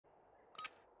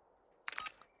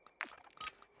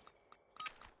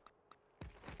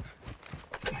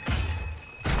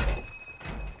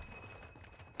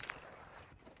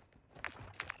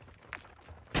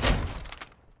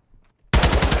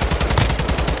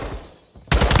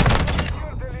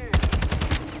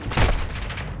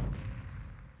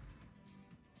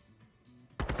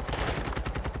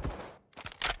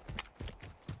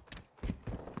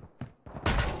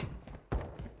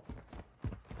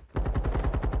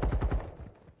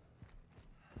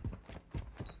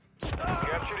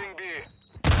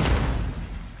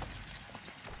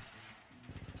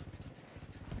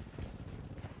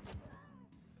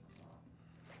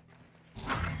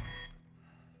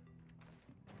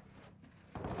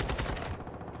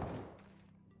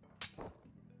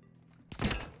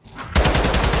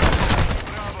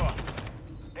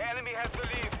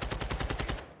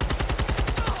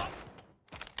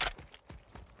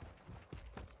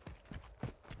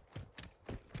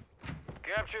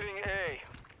Capturing A.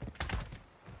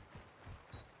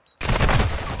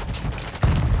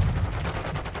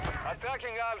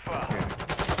 Attacking Alpha.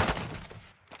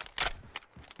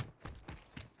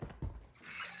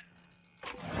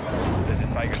 This is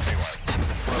Tiger 3-1.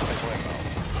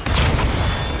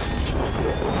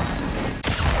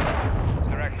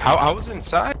 I was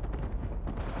inside.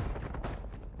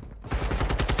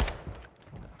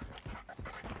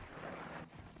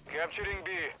 Capturing B.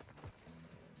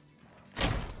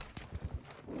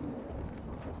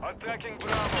 Attacking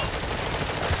Bravo.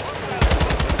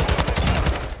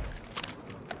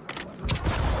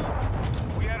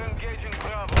 We are engaging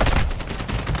Bravo.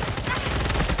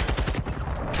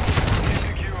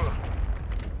 Secure.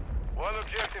 One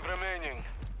objective remaining.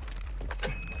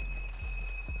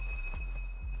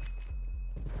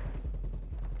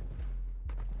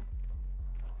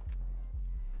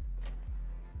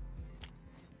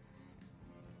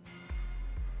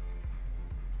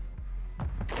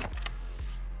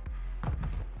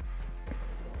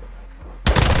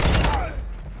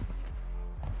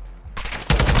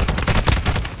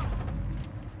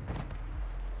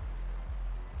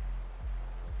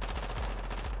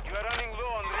 You are running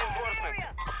low on reinforcement.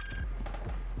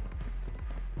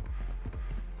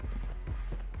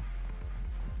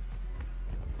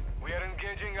 We are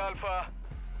engaging Alpha.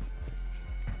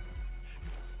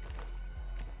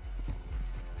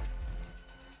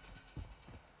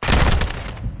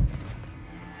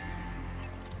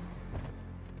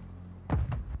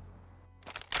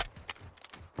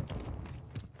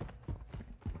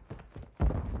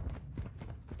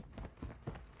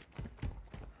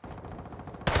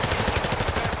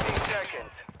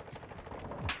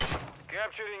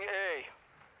 Capturing A.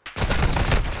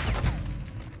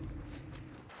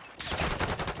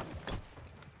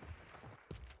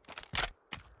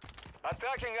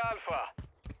 Attacking Alpha.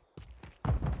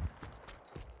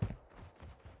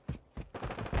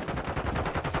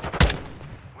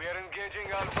 We are engaging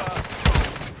Alpha.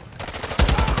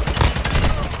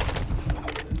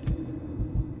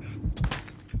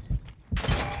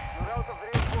 You're out of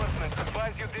reinforcements.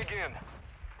 Advise you dig in.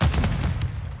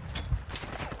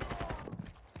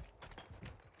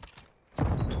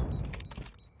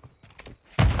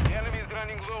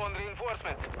 Running low on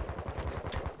reinforcement.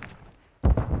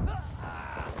 10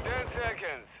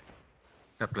 seconds.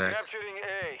 Capturing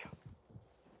A.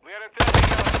 We are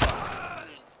attacking Alpha.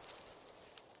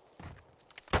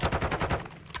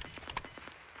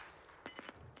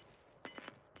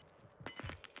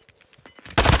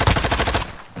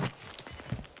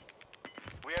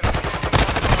 We are attacking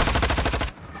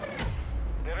Alpha.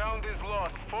 The round is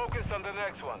lost. Focus on the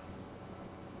next one.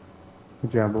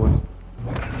 Good job, boys.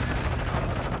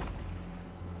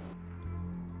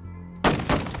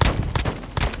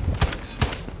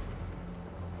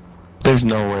 There's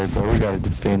no way, bro. We gotta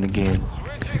defend again.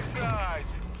 Switching sides.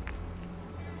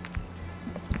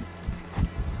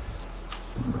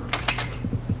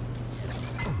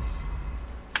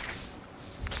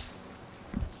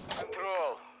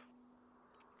 Control.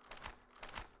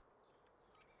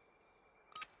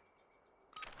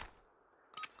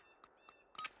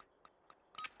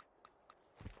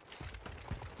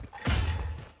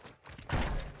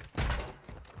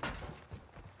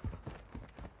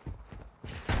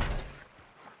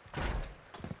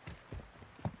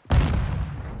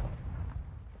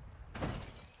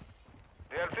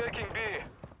 They are taking B.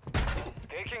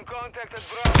 Taking contact at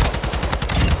Bravo.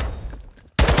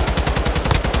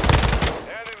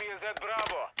 Enemy is at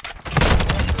Bravo.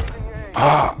 They are taking A.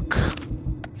 Fuck.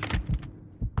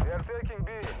 They are taking B.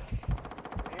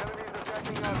 The enemy is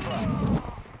attacking Alpha.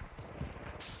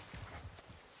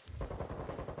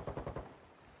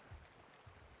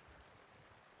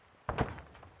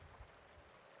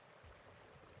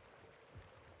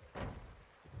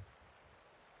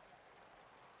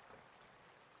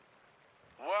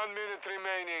 One minute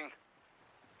remaining.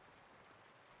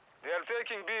 They are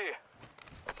taking B.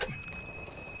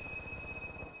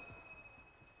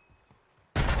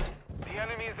 The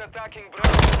enemy is attacking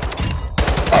Bravo.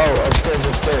 Oh,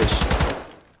 upstairs.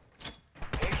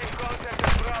 Taking contact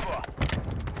at Bravo.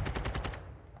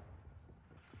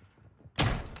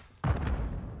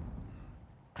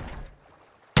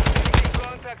 Taking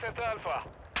contact at Alpha.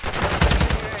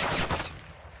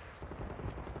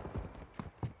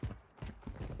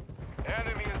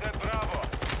 Enemy is at Bravo.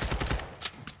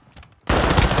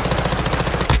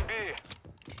 B.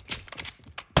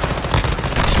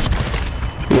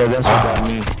 Yeah, that's what got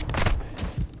me.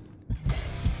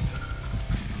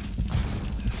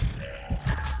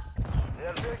 They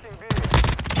are taking B.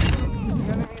 The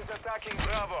enemy is attacking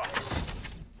Bravo.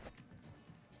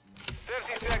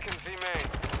 30 seconds remain.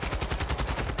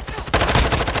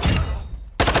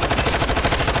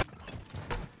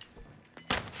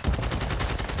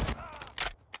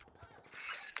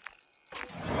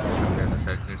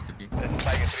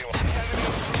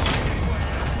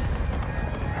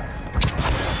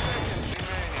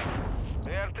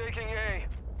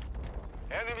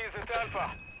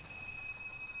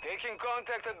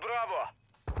 contact at Bravo.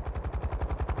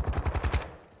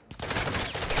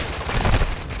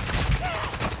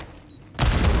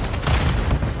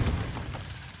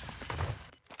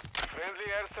 Friendly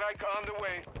airstrike on the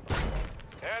way.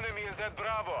 Enemy is at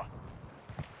Bravo.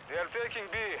 They are taking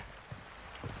B.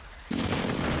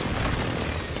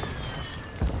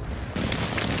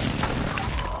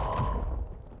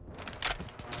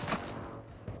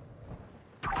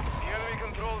 The enemy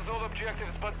controls all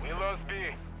objectives, but we lost B.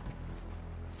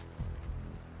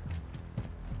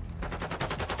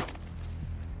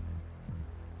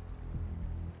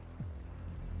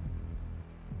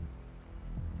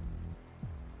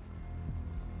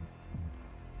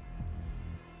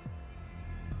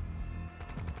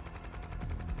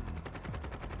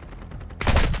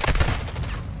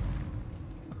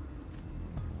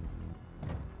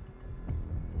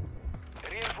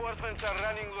 Reinforcements are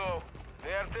running low.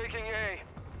 They are taking A.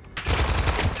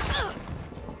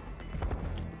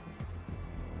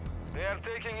 They are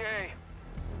taking A.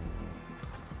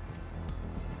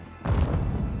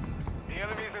 The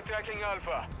enemy is attacking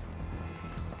Alpha.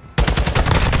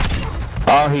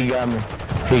 Oh, he got me.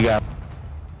 He got me.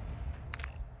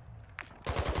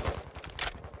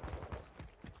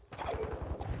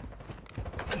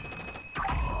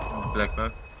 Black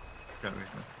bug. Got me.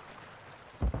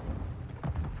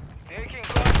 Taking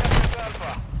contact with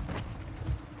Alpha.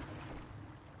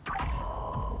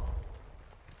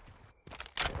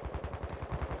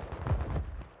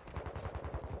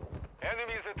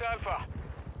 Enemies at Alpha.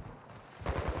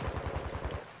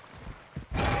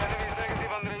 The enemy is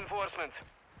negative on reinforcement.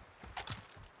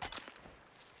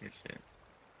 Good shit.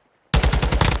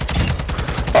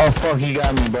 Oh, fuck, he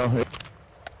got me, bro.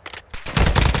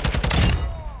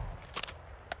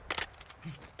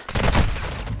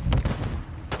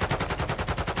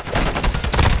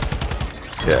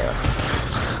 Yeah.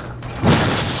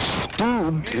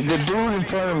 Dude, the dude in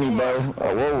front of me, bro.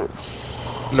 Whoa.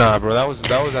 Nah, bro, that was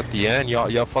at the end.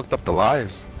 Y'all fucked up the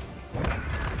lives.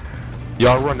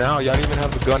 Y'all run out. Y'all didn't even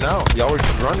have the gun out. Y'all were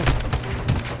just running.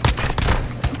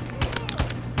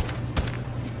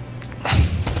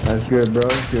 That's good, bro.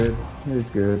 It's good. It's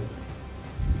good.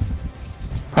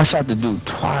 I shot the dude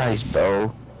twice,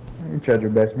 bro. You tried your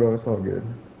best, bro. It's all good.